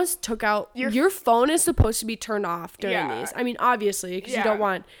guys, I almost took out... Your phone is supposed to be turned off during these. I mean, obviously, because you don't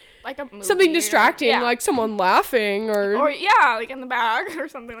want like a movie something distracting, like someone laughing or like in the back or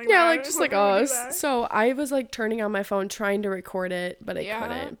something like that. Yeah, like just like us. So I was like turning on my phone trying to record it, but I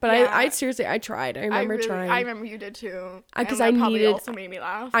couldn't. But I seriously, I tried. I remember trying. I remember you did too. Because also made me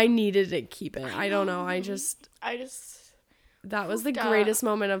laugh. I needed to keep it. I don't know. I just... That was the greatest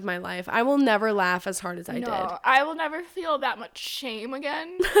moment of my life. I will never laugh as hard as I did. I will never feel that much shame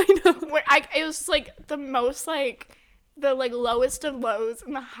again. I know. It was like the most like the like lowest of lows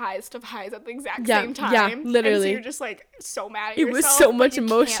and the highest of highs at the exact same time. Yeah, literally. And so you're just like so mad at yourself. It was so much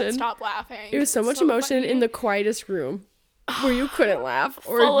emotion. Can't stop laughing. It was so much emotion in the quietest room where you couldn't laugh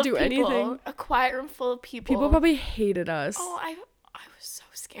or do anything. A quiet room full of people. People probably hated us. Oh, I was so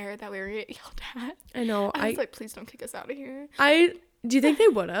scared that we were getting yelled at. I know. I was like, please don't kick us out of here. Do you think they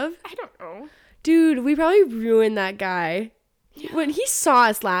would have? I don't know. Dude, we probably ruined that guy. Yeah. When he saw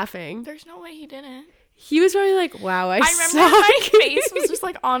us laughing. There's no way he didn't. He was probably like, wow, I remember my face was just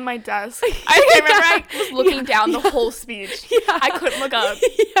like on my desk. I remember I was looking down the whole speech. Yeah. I couldn't look up.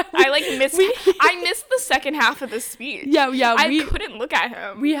 Yeah, I missed the second half of the speech. Yeah. I couldn't look at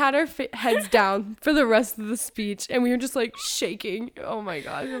him. We had our heads down for the rest of the speech, and we were just like shaking. Oh my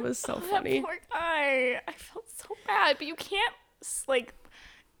god, it was so funny. That poor guy. I felt so bad, but you can't like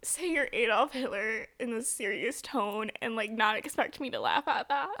say you're Adolf Hitler in a serious tone and like not expect me to laugh at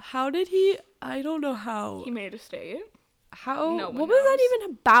that. How did he? I don't know how. He made a state. How? What was that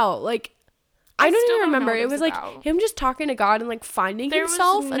even about? Like, I don't even remember. It was like him just talking to God and like finding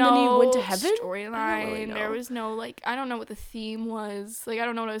himself, and then he went to heaven. Storyline. Really there was no like. I don't know what the theme was. Like I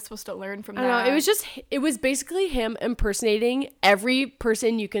don't know what I was supposed to learn from that. I don't know. It was basically him impersonating every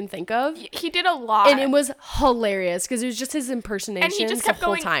person you can think of. He did a lot, and it was hilarious because it was just his impersonations and he just kept the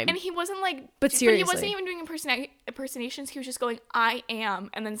whole going, time. And he wasn't like, but seriously, he wasn't even doing impersonations. He was just going, "I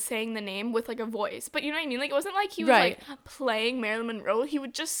am," and then saying the name with like a voice. But you know what I mean? Like it wasn't like he was like playing Marilyn Monroe. He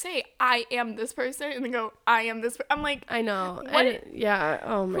would just say, "I am this person," and then go, I am this. I'm like, I know. Oh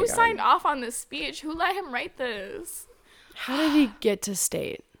my god. Who signed off on this speech? Who let him write this? How did he get to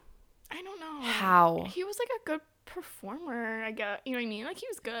state? I don't know. How? He was like a good performer, I guess. You know what I mean? Like he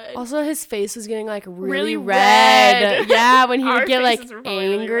was good. Also, his face was getting like really red. Yeah, when he would get like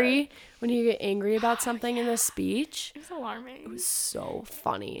angry. Really when he would get angry about something in the speech. It was alarming. It was so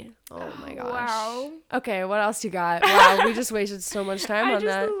funny. Oh my gosh. Wow. Okay, what else you got? Wow, we just wasted so much time on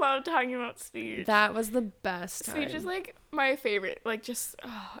that. I just love talking about speech. That was the best time. Speech is like my favorite. Like just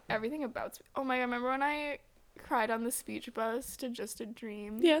everything about speech. Oh my god, remember when I cried on the speech bus to Just a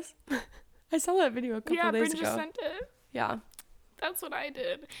Dream? Yes. I saw that video a couple days ago. Yeah, Bridget sent it. Yeah. That's what I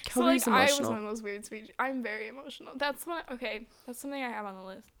did. Kelby's so like emotional. I was one of those weird speech. I'm very emotional. That's something I have on the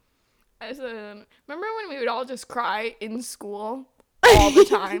list. I said, remember when we would all just cry in school all the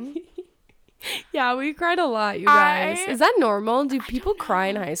time? Yeah, we cried a lot, you guys. Is that normal? Do people cry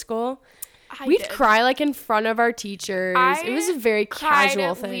in high school? We'd cry like in front of our teachers. It was a very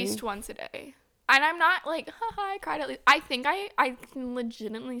casual thing. At least once a day. And I'm not like, haha, I cried at least. I think I can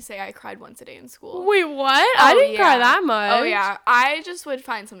legitimately say I cried once a day in school. Wait, what? I didn't cry that much. Oh, yeah. I just would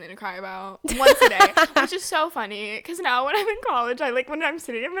find something to cry about once a day, which is so funny. Because now when I'm in college, when I'm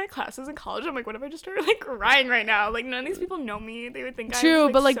sitting in my classes in college, I'm like, what if I just started like crying right now? Like, none of these people know me. They would think True, I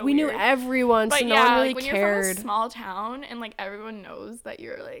was, but like so we weird. knew everyone, but so no yeah, one really like, when cared. you're from a small town and like everyone knows that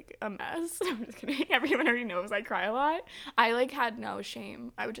you're like a mess. I'm just kidding. Everyone already knows I cry a lot. I like had no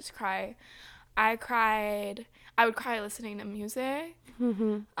shame. I would just cry. I would cry listening to music.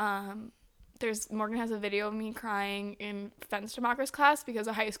 Mm-hmm. Morgan has a video of me crying in Fenstermacher's class because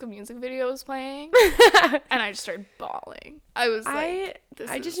a High School Music video was playing, and I just started bawling. I was like,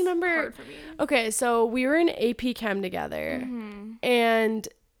 I just remember. Hard for me. Okay, so we were in AP Chem together, and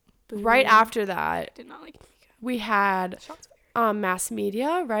right after that, Did not like AP Chem. We had mass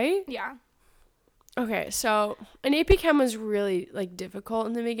media, right? Yeah. Okay, so an AP Chem was really like difficult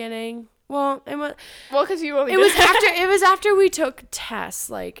in the beginning. Well, because you only. It was after we took tests.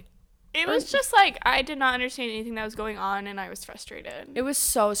 Like, it was just like I did not understand anything that was going on, and I was frustrated. It was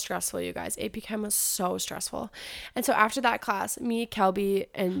so stressful, you guys. AP Chem was so stressful, and so after that class, me, Kelby,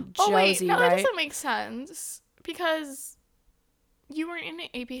 and Josie. Oh wait, no, right? that doesn't make sense because you were in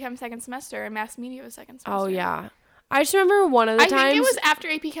AP Chem second semester, and mass media was second semester. Oh yeah. I just remember one of the times. I think it was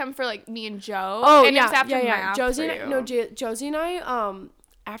after AP Chem for like me and Joe. Oh and yeah, it was after yeah. math Josie and I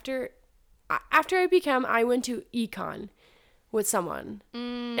after AP Chem, I went to econ with someone.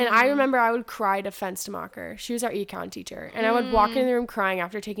 And I remember I would cry to Fenstermacher. She was our econ teacher. And I would walk in the room crying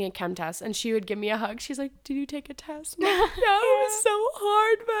after taking a chem test. And she would give me a hug. She's like, did you take a test? Like, no, it was so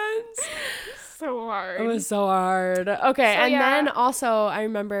hard, Vince. So hard. It was so hard. Okay, so, and then also I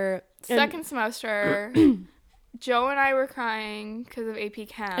remember... Second semester... Joe and I were crying because of AP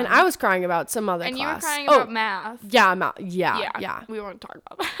Chem. And I was crying about some other class. And you were crying about math. Yeah, yeah. We won't talk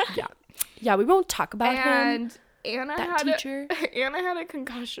about that. Yeah, we won't talk about him. And Anna had a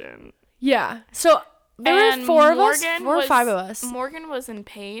concussion. Yeah. So there were four or five of us. Morgan was in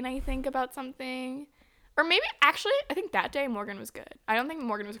pain, I think, about something. Or maybe, actually, I think that day Morgan was good. I don't think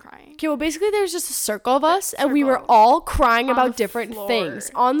Morgan was crying. Okay, well, basically, there's just a circle of us, and we were all crying about different things.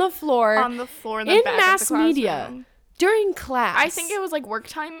 On the floor. On the floor in the back mass of the classroom. Media. During class. I think it was like work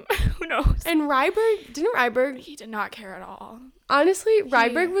time. Who knows? And Ryberg... He did not care at all. Honestly,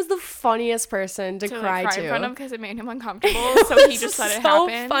 Ryberg was the funniest person to cry to. In front of because it made him uncomfortable, so he just let it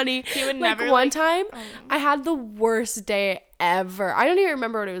happen. So funny. He would like, never one time, I had the worst day ever. I don't even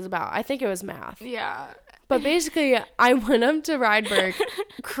remember what it was about. I think it was math. Yeah. But basically, I went up to Rydberg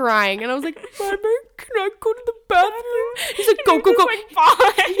crying, and I was like, Rydberg, can I go to the bathroom? He's like, go.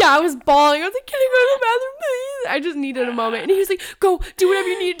 Like, yeah, I was bawling. I was like, can I go to the bathroom, please? I just needed a moment. And he was like, go, do whatever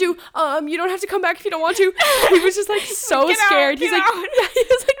you need to do. You don't have to come back if you don't want to. He was just like so scared. He's like, yeah, he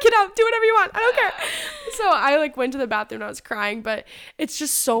was like, get out, do whatever you want. I don't care. So I like went to the bathroom and I was crying, but it's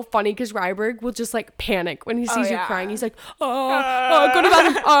just so funny because Ryberg will just like panic when he sees you crying. He's like, go to the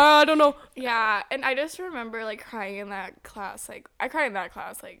bathroom. I don't know. Yeah, and I just remember like crying in that class. Like I cried in that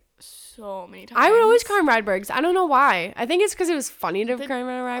class like so many times. I would always cry in Rydberg's. I don't know why. I think it's because it was funny to cry in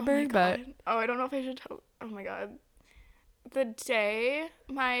Rydberg, but I don't know if I should tell. Oh my god, the day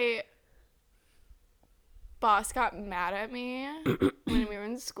my boss got mad at me when we were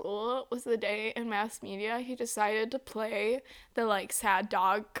in school was the day in mass media he decided to play the like sad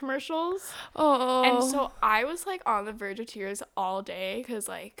dog commercials. Oh. And so I was like on the verge of tears all day because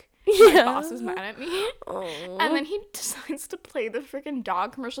like my boss was mad at me. Oh. And then he decides to play the freaking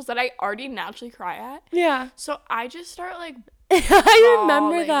dog commercials that I already naturally cry at. Yeah. So I just start like I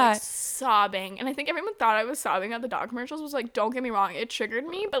remember that. Like, sobbing. And I think everyone thought I was sobbing at the dog commercials. Was like, don't get me wrong, it triggered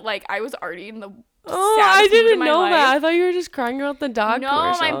me, but like I was already in the I didn't know that. I thought you were just crying about the dog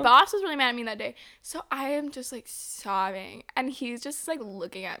commercial. No, my boss was really mad at me that day. So I am just like sobbing. And he's just like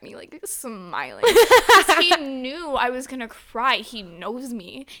looking at me like smiling. Because he knew I was going to cry. He knows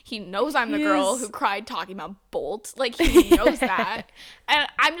me. He knows I'm the girl who cried talking about Bolt. Like he knows that. And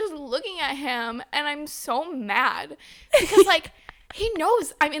I'm just looking at him and I'm so mad. Because like... He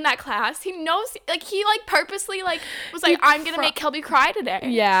knows I'm in that class. He knows, like, he, like, purposely, like, was like, I'm going to make Kelby cry today.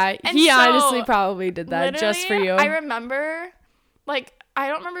 Yeah, and he honestly probably did that just for you. I remember, like, I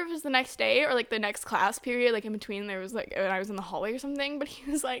don't remember if it was the next day or, like, the next class period, like, in between there was, like, when I was in the hallway or something, but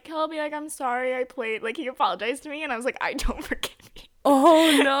he was like, Kelby, like, I'm sorry I played, like, he apologized to me, and I was like, I don't forgive you.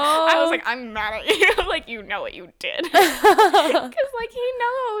 Oh, no. I was like, I'm mad at you. Like, you know what you did. Because, like, he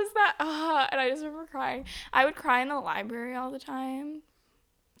knows that. And I just remember crying. I would cry in the library all the time.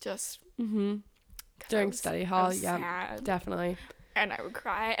 just during study hall. Yeah, sad. definitely. And I would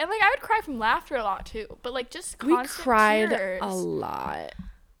cry, and like I would cry from laughter a lot too, but like just constant We cried tears. a lot.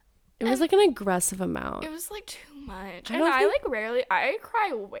 It was like an aggressive amount. It was like too much. I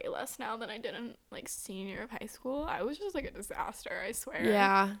cry way less now than I did in like senior year of high school. I was just like a disaster, I swear.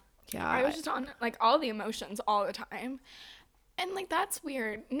 Yeah. I was just on like all the emotions all the time. And like that's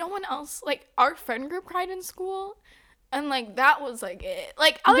weird. No one else, like our friend group cried in school. And like that was like it.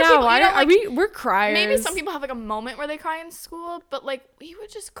 Like other people, why you know, like, we're criers. maybe some people have like a moment where they cry in school, but like we would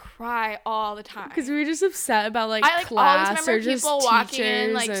just cry all the time. Because we were just upset about like I like class always remember or just people walking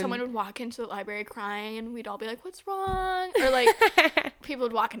in, like and... someone would walk into the library crying, and we'd all be like, "What's wrong?" Or like people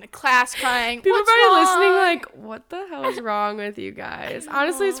would walk into class crying. People What's are probably wrong? listening like, "What the hell is wrong with you guys?"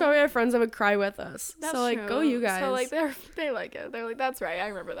 Honestly, it's probably our friends that would cry with us. That's so like, true. go you guys. So like they like it. They're like, "That's right. I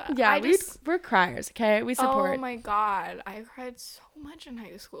remember that." Yeah, we're criers. Okay, we support. Oh my god, I cried so much in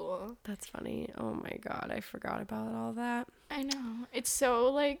high school. That's funny. Oh my god, I forgot about all that. I know. It's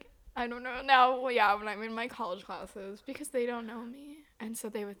so like I don't know now. Well, yeah, when I'm in my college classes because they don't know me, and so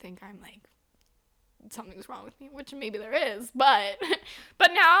they would think I'm like something's wrong with me, which maybe there is, but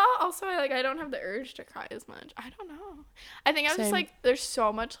now also I don't have the urge to cry as much. I don't know. I think I was just like there's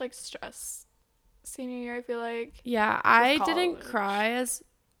so much like stress senior year. I feel like I didn't cry as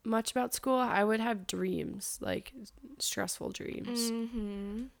much about school. I would have dreams, like stressful dreams,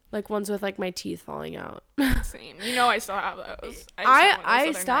 like ones with like my teeth falling out. Same. You know, I still have those.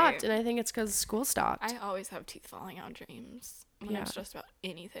 I stopped, and I think it's because school stopped. I always have teeth falling out dreams when I'm stressed about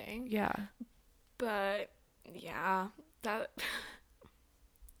anything. Yeah. But yeah, that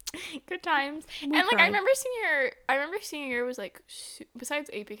good times. And like cried. I remember senior year was like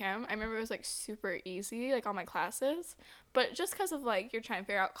besides AP Chem, I remember it was like super easy like all my classes. But just because of like you're trying to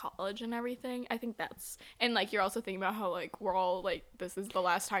figure out college and everything, I think that's and like you're also thinking about how like we're all like this is the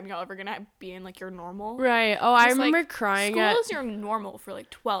last time y'all ever gonna be in like your normal. Right. Oh, I remember crying school is your normal for like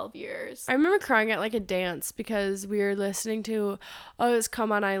 12 years. I remember crying at like a dance because we were listening to it was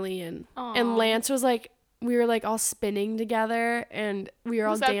Come On Eileen. Aww. And Lance was like we were like all spinning together and we were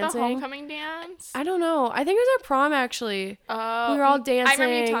all dancing. Was that the homecoming dance? I don't know. I think it was our prom actually. We were all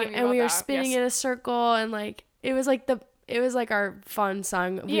dancing and we were spinning in a circle and like it was like our fun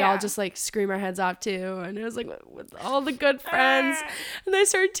song. We all just like scream our heads off too, and it was like with all the good friends. And they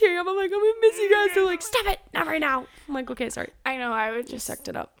started tearing up. I'm like, oh, we miss you guys. They're like, stop it, not right now. I'm like, okay, sorry. I know. I would just sucked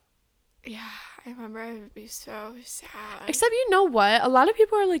it up. Yeah, I remember I would be so sad. Except you know what? A lot of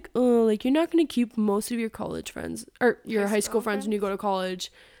people are like, oh, like you're not gonna keep most of your college friends or your high school friends when you go to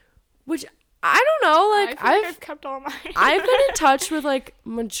college, which I don't know. Like I've kept all mine. I've been in touch with like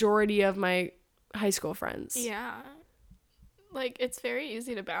majority of my high school friends. Yeah. Like, it's very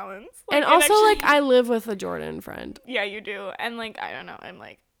easy to balance. Like, and also, actually, like, I live with a Jordan friend. Yeah, you do. And, like, I don't know. I'm,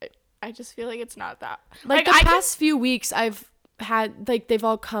 like, I just feel like it's not that. Like the past few weeks, I've had, like, they've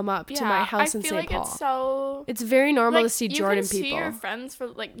all come up to my house in St. Paul. It's very normal to see Jordan people. You can see your friends for,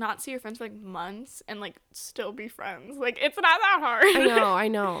 like, not see your friends for, like, months and, like, still be friends. Like, it's not that hard. I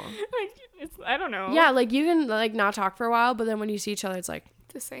know. Like, I don't know. Yeah, like, you can, like, not talk for a while, but then when you see each other, it's like,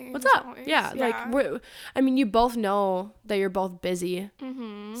 the same. What's up? Yeah, like I mean, you both know that you're both busy,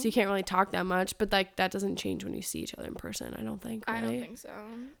 so you can't really talk that much. But like that doesn't change when you see each other in person. I don't think. Really. I don't think so.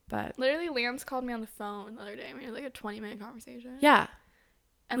 But literally, Lance called me on the phone the other day. We had like a 20-minute conversation. Yeah,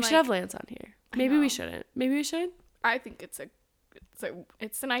 and we should have Lance on here. Maybe we shouldn't. Maybe we should. I think it's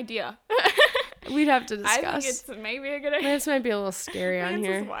an idea. We'd have to discuss. I think it's maybe a good idea. Lance might be a little scary on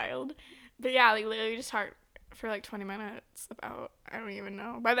here. Lance is wild, but yeah, like literally just talked for like 20 minutes about I don't even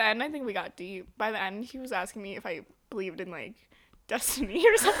know. By the end, I think we got deep. By the end, he was asking me if I believed in like destiny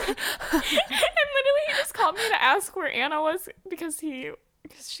or something. And literally, he just called me to ask where Anna was because she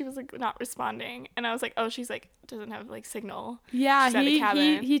was like not responding, and I was like, oh, she's like doesn't have like signal. Yeah,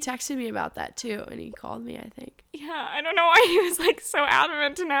 he texted me about that too, and he called me. I think. Yeah, I don't know why he was like so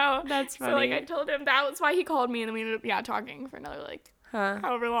adamant to know. That's funny. So like I told him that was why he called me, and then we ended up talking for another like.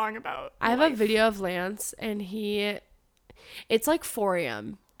 However long about I have a video of Lance and it's like 4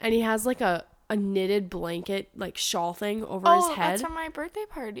 a.m. and he has like a knitted blanket like shawl thing over his head. That's from my birthday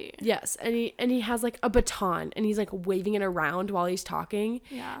party. Yes, and he has like a baton and he's like waving it around while he's talking.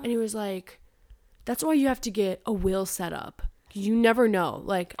 Yeah. And he was like, that's why you have to get a will set up. You never know.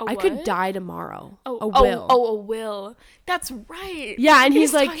 Like I could die tomorrow. A will. A will. That's right. Yeah, and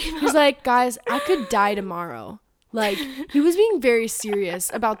he's like, guys, I could die tomorrow. Like, he was being very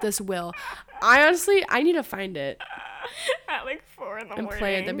serious about this will. I need to find it. At like 4 a.m. And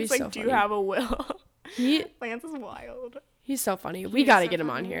play it. That'd be so funny. Do you have a will? Lance is wild. He's so funny. We got to get him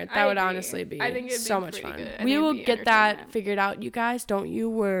on here. That would honestly be so much fun. Good. We will get that figured out, you guys. Don't you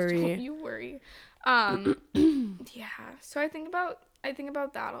worry. Don't you worry. Yeah. So I think about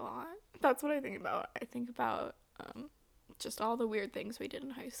that a lot. That's what I think about. I think about just all the weird things we did in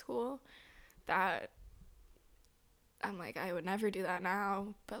high school that I'm like, I would never do that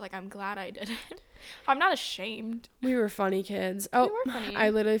now, but like I'm glad I did it. I'm not ashamed. We were funny kids. Oh, we were funny. I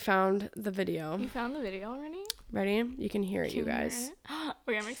literally found the video. You found the video already? Ready? You can hear it, you guys.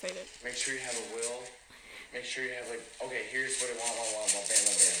 Okay, I'm excited. Make sure you have a will. Make sure you have like, okay, here's what I want, bam.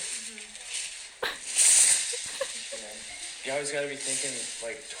 You always gotta be thinking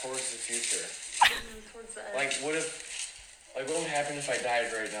like towards the future. Towards the Like what would happen if I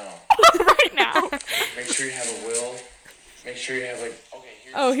died right now? Right now. Make sure you have a will. Make sure you have like, okay,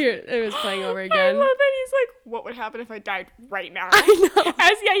 here's... Oh, here, it was playing over I again. love that he's like, what would happen if I died right now? I know.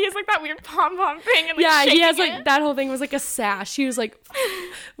 He has like that weird pom-pom thing and like Yeah, he has shaking like, it. that whole thing was like a sash. He was like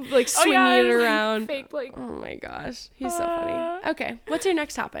swinging it around. Fake, like, Oh my gosh. He's so funny. Okay, what's your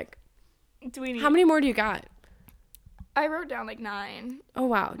next topic? do we need... How many more do you got? I wrote down like 9. Oh,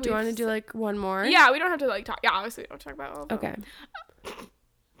 wow. Do you want to do like one more? Yeah, we don't have to like talk. Yeah, obviously we don't talk about all of them. Okay.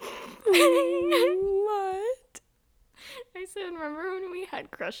 What? I said, remember when we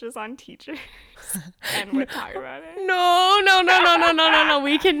had crushes on teachers and would talk about it? No.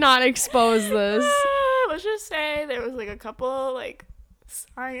 We cannot expose this. Let's just say there was like a couple like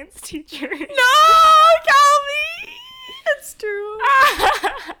science teachers. No, Kelby! It's true.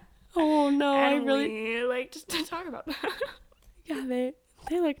 Oh no, And I really... we like just to talk about that. Yeah,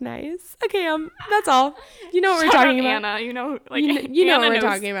 they look nice. Okay, that's all. You know what we're Shout talking out about. Anna, you know, like You know Anna what we're knows.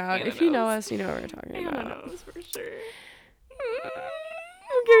 talking about. Anna If you know knows. us, you know what we're talking Anna about. knows for sure.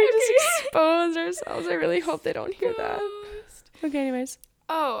 Okay, we just exposed ourselves. I really hope they don't hear that. Okay, anyways.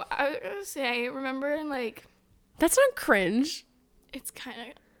 Oh, I was gonna say, remember in like, That's not cringe. it's kind of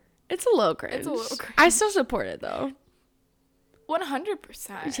It's a little cringe. It's a little cringe. I still support it though.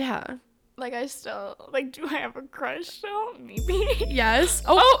 100%. Yeah. Like I still like. Do I have a crush still? Maybe. Yes.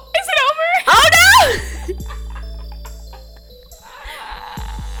 Oh, is it over? Oh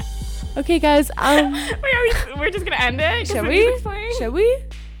no! Okay, guys. Wait, we're just gonna end it? 'Cause Shall the we? music's playing? Shall we?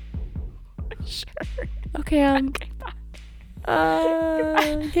 Sure. Okay. Okay,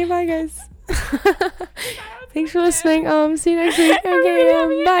 bye. Okay, bye, guys. Thanks for listening. See you next week.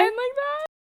 Okay. Bye.